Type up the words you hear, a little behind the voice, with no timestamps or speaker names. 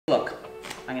Look,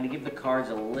 I'm going to give the cards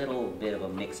a little bit of a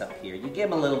mix-up here. You give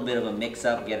them a little bit of a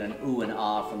mix-up, get an ooh and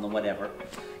ah from the whatever.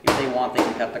 If they want, they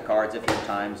can cut the cards a few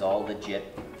times, all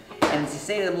legit. And you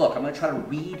say to them, look, I'm going to try to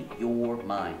read your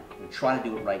mind. I'm going to try to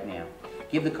do it right now.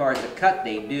 Give the cards a cut,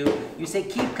 they do. You say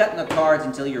keep cutting the cards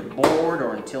until you're bored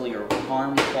or until your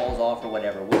arm falls off or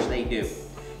whatever, which they do.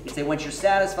 You say once you're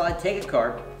satisfied, take a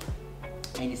card,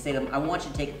 and you say to them, I want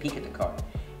you to take a peek at the card.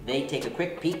 They take a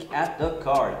quick peek at the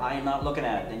card. I am not looking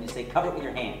at it. Then you say cover it with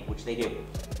your hand, which they do.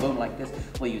 Boom, like this.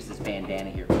 We'll use this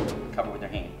bandana here. Cover it with their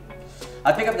hand.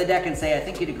 I pick up the deck and say, I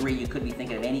think you'd agree you could be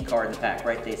thinking of any card in the pack,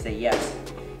 right? They say yes.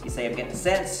 You say, I'm getting a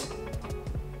sense.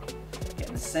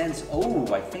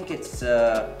 Oh, I think it's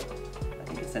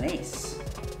an ace.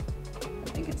 I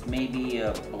think it's maybe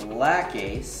a black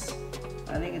ace.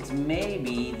 I think it's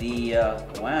maybe the,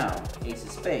 wow, ace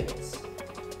of spades.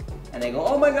 And they go,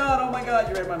 oh my God,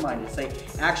 you read my mind. You say,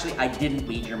 actually, I didn't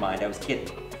read your mind, I was kidding.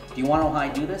 Do you want to know how I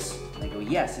do this? And they go,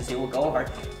 yes. They say, well, go hard.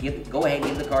 Go ahead,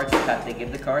 give the cards a cut. They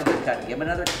give the cards a cut. Give them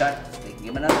another cut. They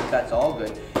give them another cut. It's all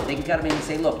good. They can cut them in and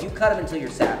say, look, you cut them until you're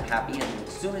happy, and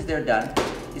as soon as they're done,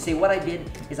 you say, what I did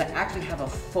is I actually have a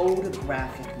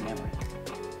photographic memory.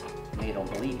 They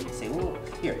don't believe it. You say, well,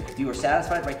 here, you are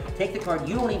satisfied, right? Take the card.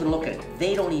 You don't even look at it.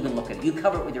 They don't even look at it. You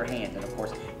cover it with your hand. And of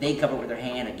course, they cover it with their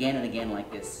hand again and again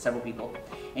like this, several people.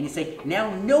 And you say,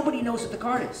 now nobody knows what the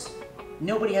card is.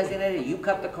 Nobody has any idea. You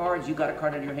cut the cards, you got a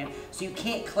card out of your hand. So you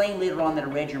can't claim later on that I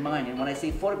read your mind. And when I say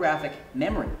photographic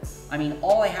memory, I mean,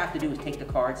 all I have to do is take the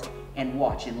cards and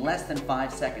watch. In less than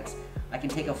 5 seconds, I can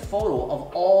take a photo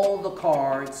of all the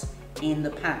cards in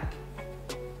the pack.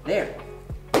 There.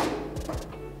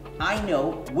 I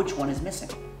know which one is missing.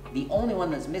 The only one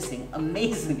that's missing,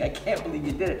 amazing, I can't believe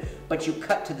you did it, but you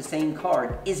cut to the same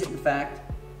card. Is it in fact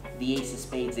the ace of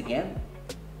spades again?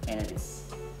 And it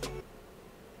is.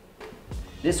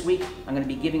 This week, I'm going to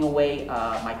be giving away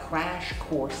my crash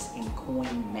course in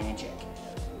coin magic.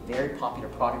 Very popular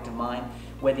product of mine.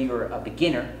 Whether you're a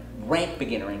beginner, rank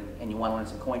beginnering, and you want to learn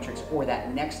some coin tricks, or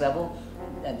that next level,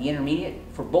 the intermediate,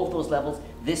 for both those levels,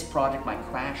 this project, my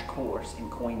crash course in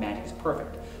coin magic, is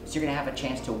perfect. So you're going to have a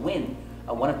chance to win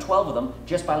one of 12 of them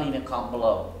just by leaving a comment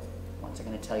below. Once I'm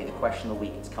going to tell you the question of the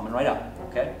week. It's coming right up,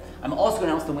 okay? I'm also going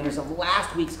to announce the winners of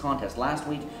last week's contest. Last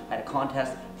week, I had a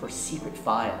contest for secret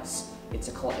files. It's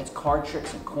card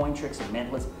tricks and coin tricks and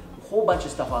mentalism, a whole bunch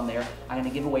of stuff on there. I'm going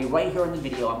to give away right here in the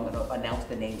video. I'm going to announce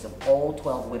the names of all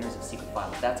 12 winners of secret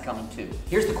files. That's coming too.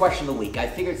 Here's the question of the week. I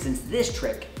figured since this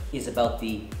trick is about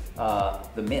the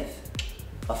myth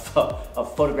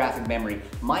of photographic memory,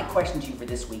 my question to you for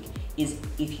this week is,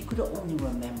 if you could only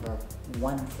remember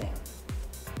one thing,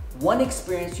 one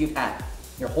experience you've had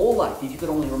your whole life, if you could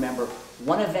only remember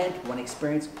one event, one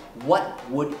experience, what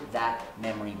would that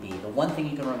memory be? The one thing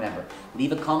you can remember.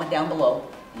 Leave a comment down below,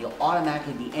 and you'll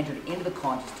automatically be entered into the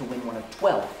contest to win one of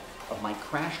 12 of my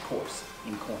crash course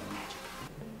in coin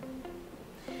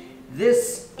magic.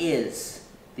 This is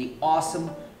the awesome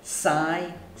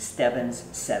Cy Stebbins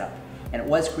setup. And it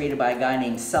was created by a guy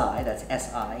named Cy, that's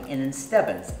S-I, and then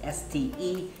Stebbins,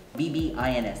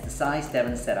 S-T-E-B-B-I-N-S, the Cy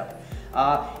Stebbins setup.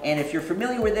 And if you're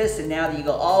familiar with this, and now that you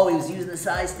go, oh, he was using the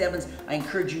Cy Stebbins, I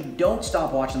encourage you, don't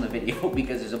stop watching the video,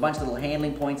 because there's a bunch of little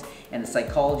handling points, and the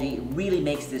psychology really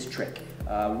makes this trick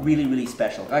really, really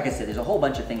special. Like I said, there's a whole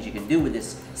bunch of things you can do with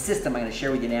this system I'm going to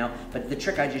share with you now, but the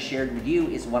trick I just shared with you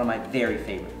is one of my very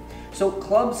favorite. So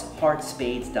clubs, hearts,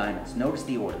 spades, diamonds. Notice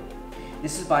the order.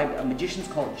 This is by magicians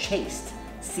called Chased,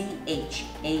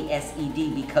 C-H-A-S-E-D,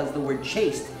 because the word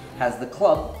chased has the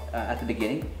club at the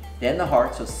beginning, then the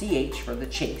heart, so C-H for the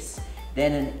chase,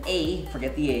 then an A,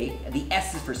 forget the A, the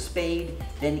S is for spade,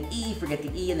 then E, forget the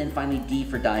E, and then finally D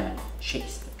for diamond,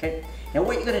 chased, okay? Now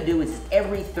what you're gonna do is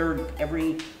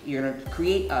you're gonna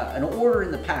create an order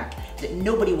in the pack that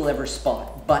nobody will ever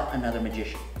spot but another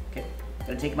magician, okay? I'm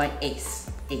gonna take my ace,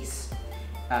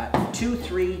 2,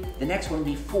 3, the next one will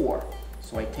be 4.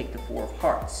 So I take the 4 of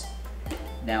hearts.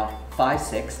 Now 5,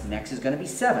 6, next is going to be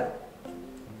 7.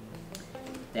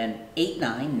 Then 8,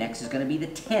 9, next is going to be the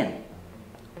 10.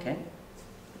 Okay?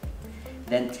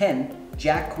 Then 10,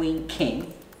 Jack, Queen,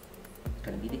 King. It's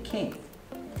going to be the king.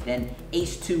 Then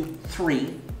Ace, 2,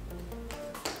 3.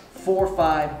 4,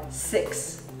 5,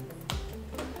 6.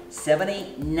 7,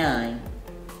 8, 9.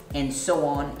 And so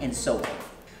on and so on.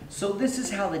 So this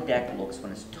is how the deck looks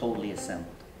when it's totally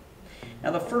assembled. Now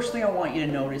the first thing I want you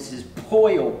to notice is,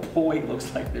 boy oh boy, it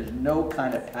looks like there's no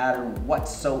kind of pattern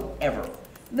whatsoever.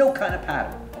 No kind of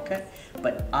pattern, okay?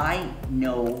 But I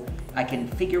know I can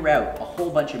figure out a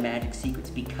whole bunch of magic secrets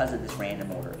because of this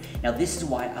random order. Now this is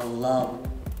why I love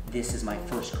this is my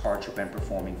first card trick I'm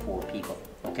performing for people,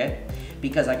 okay?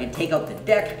 Because I can take out the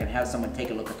deck, I can have someone take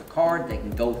a look at the card, they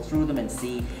can go through them and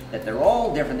see that they're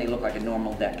all different, they look like a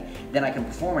normal deck. Then I can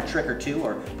perform a trick or two,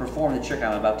 or perform the trick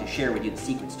I'm about to share with you the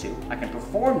secrets to. I can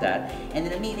perform that, and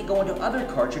then immediately go into other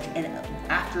card tricks, and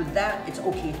after that, it's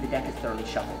okay if the deck is thoroughly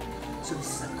shuffled. So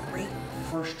this is a great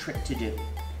first trick to do.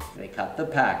 They cut the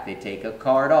pack, they take a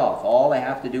card off. All I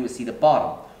have to do is see the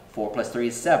bottom. 4 plus 3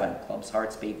 is 7. Clubs,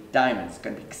 hearts, spades, diamonds. It's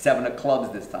going to be 7 of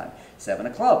clubs this time. 7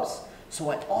 of clubs.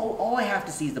 So all I have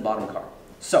to see is the bottom card.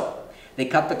 So they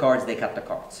cut the cards, they cut the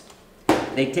cards.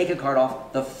 They take a card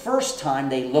off. The first time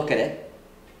they look at it,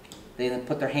 they then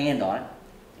put their hand on it,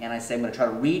 and I say, I'm going to try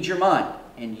to read your mind.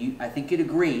 And I think you'd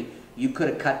agree, you could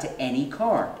have cut to any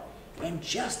card. And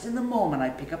just in the moment I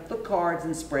pick up the cards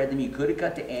and spread them, you could have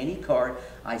cut to any card,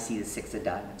 I see the 6 of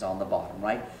diamonds on the bottom,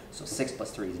 right? So 6 plus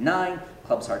 3 is 9,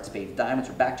 clubs, hearts, spades, diamonds,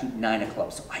 we're back to 9 of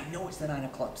clubs. So I know it's the 9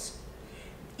 of clubs.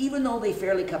 Even though they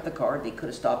fairly cut the card, they could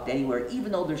have stopped anywhere,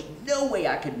 even though there's no way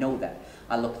I could know that.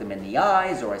 I look them in the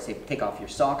eyes, or I say, take off your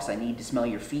socks, I need to smell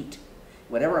your feet.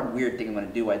 Whatever weird thing I'm going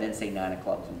to do, I then say 9 of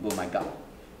clubs, and boom, I got it.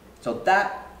 So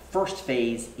that first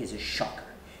phase is a shocker.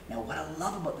 Now what I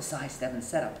love about the size 7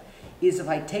 setup is if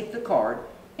I take the card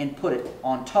and put it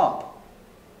on top,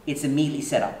 it's immediately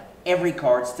set up. Every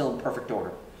card still in perfect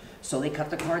order. So they cut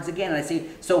the cards again, and I say,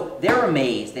 so they're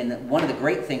amazed, and one of the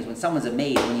great things when someone's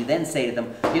amazed, when you then say to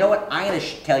them, you know what, I'm going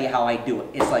to tell you how I do it.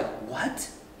 It's like, what?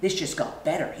 This just got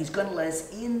better. He's going to let us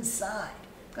inside.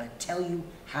 I'm going to tell you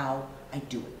how I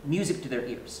do it. Music to their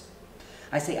ears.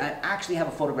 I say, I actually have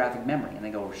a photographic memory. And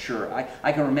they go, sure,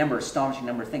 I can remember an astonishing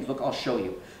number of things. Look, I'll show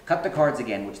you. Cut the cards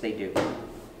again, which they do.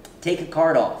 Take a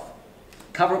card off.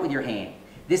 Cover it with your hand.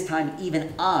 This time,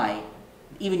 even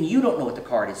you don't know what the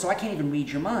card is, so I can't even read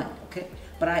your mind, okay?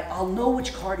 But I'll know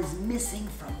which card is missing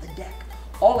from the deck.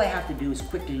 All I have to do is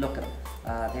quickly look at them.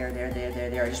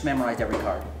 There. I just memorized every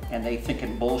card. And they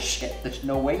thinking, bullshit, there's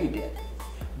no way you did.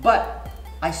 But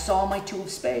I saw my 2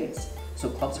 of spades. So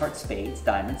clubs, hearts, spades,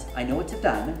 diamonds. I know it's a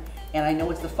diamond, and I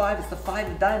know it's the 5. It's the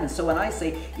 5 of diamonds. So when I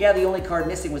say, yeah, the only card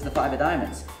missing was the 5 of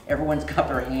diamonds, everyone's got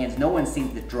their hands. No one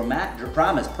seems, the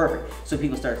drama is perfect. So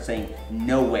people start saying,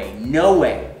 no way, no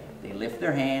way. They lift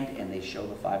their hand and they show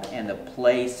the 5, and the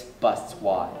place busts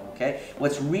wide, okay?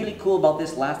 What's really cool about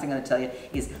this, last thing I'm going to tell you,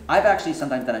 is I've actually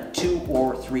sometimes done it 2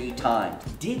 or 3 times.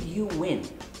 Did you win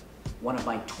one of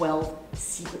my 12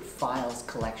 secret files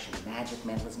collection? Magic,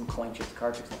 mentalism, coin tricks,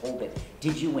 card tricks, the whole bit.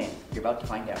 Did you win? You're about to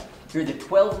find out. Here are the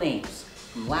 12 names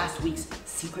from last week's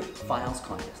secret files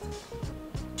contest.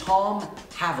 Tom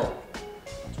Havel,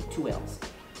 that's with 2 L's.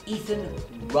 Ethan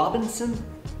Robinson,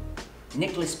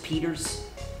 Nicholas Peters,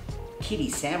 Kitty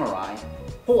Samurai,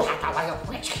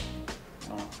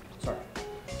 sorry,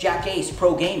 Jack Ace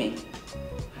Pro Gaming.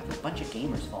 I have a bunch of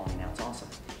gamers following me now, it's awesome.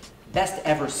 Best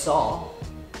Ever Saw,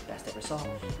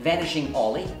 Vanishing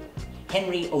Ollie,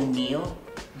 Henry O'Neill,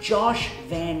 Josh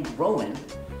Van Groen,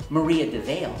 Maria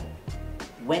DeVale,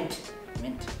 I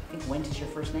think Went is your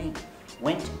first name,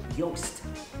 Went Yost,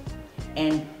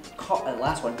 and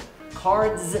last one,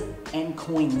 Cards and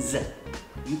Coins.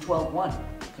 You 12 won.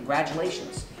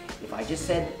 Congratulations. If I just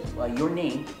said your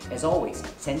name, as always,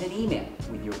 send an email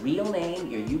with your real name,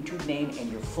 your YouTube name,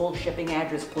 and your full shipping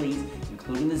address, please,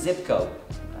 including the zip code.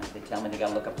 They tell me they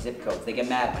gotta look up zip codes. They get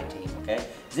mad at my team, okay?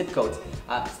 Zip codes.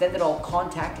 Send it all,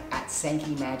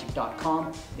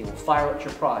 contact@sankeymagic.com. They will fire out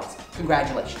your prize.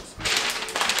 Congratulations.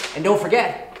 And don't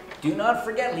forget, do not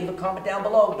forget, leave a comment down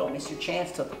below. Don't miss your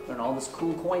chance to learn all this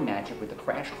cool coin magic with the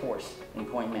crash course in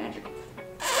coin magic.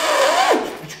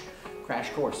 Crash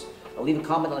course. I'll leave a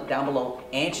comment down below.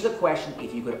 Answer the question,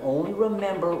 if you could only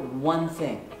remember one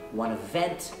thing, one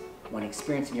event, one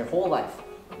experience in your whole life,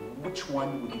 which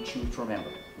one would you choose to remember?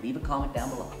 Leave a comment down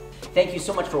below. Thank you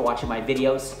so much for watching my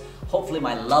videos. Hopefully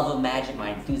my love of magic, my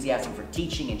enthusiasm for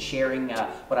teaching and sharing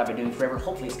what I've been doing forever,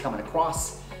 hopefully it's coming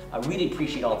across. I really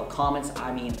appreciate all the comments.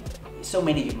 I mean, so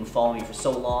many of you have been following me for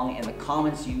so long, and the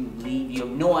comments you leave, you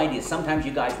have no idea. Sometimes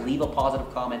you guys leave a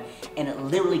positive comment, and it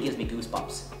literally gives me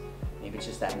goosebumps. Maybe it's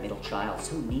just that middle child,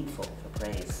 so needful for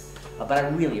praise. But I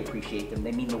really appreciate them.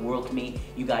 They mean the world to me.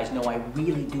 You guys know I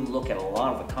really do look at a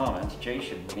lot of the comments. Jay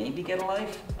should maybe get a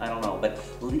life? I don't know. But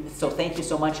so thank you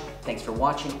so much. Thanks for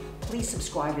watching. Please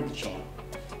subscribe to the channel.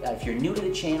 If you're new to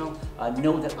the channel,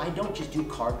 know that I don't just do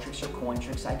card tricks or coin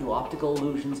tricks. I do optical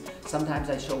illusions. Sometimes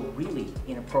I show really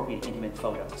inappropriate, intimate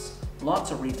photos.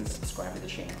 Lots of reasons to subscribe to the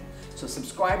channel. So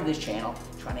subscribe to this channel,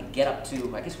 trying to get up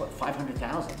to, I guess what,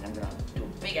 500,000. I'm gonna do a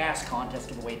big ass contest,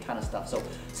 give away a ton of stuff. So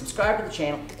subscribe to the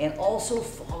channel and also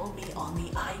follow me on the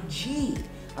IG.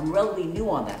 I'm relatively new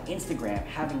on that, Instagram,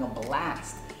 having a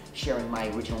blast. sharing my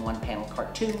original one-panel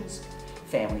cartoons,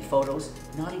 family photos,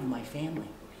 not even my family,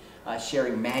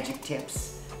 sharing magic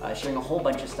tips, sharing a whole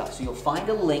bunch of stuff. So you'll find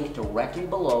a link directly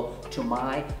below to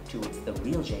it's the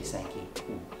real Jay Sankey,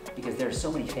 because there are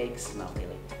so many fakes, not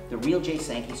really. The real Jay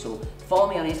Sankey. So follow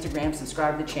me on Instagram,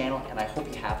 subscribe to the channel, and I hope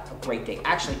you have a great day.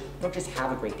 Actually, don't just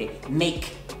have a great day,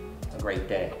 make a great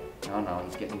day. No,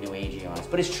 he's getting new agey on us.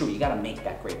 But it's true, you gotta make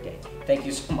that great day. Thank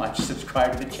you so much.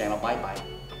 Subscribe to the channel.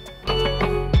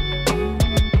 Bye-bye.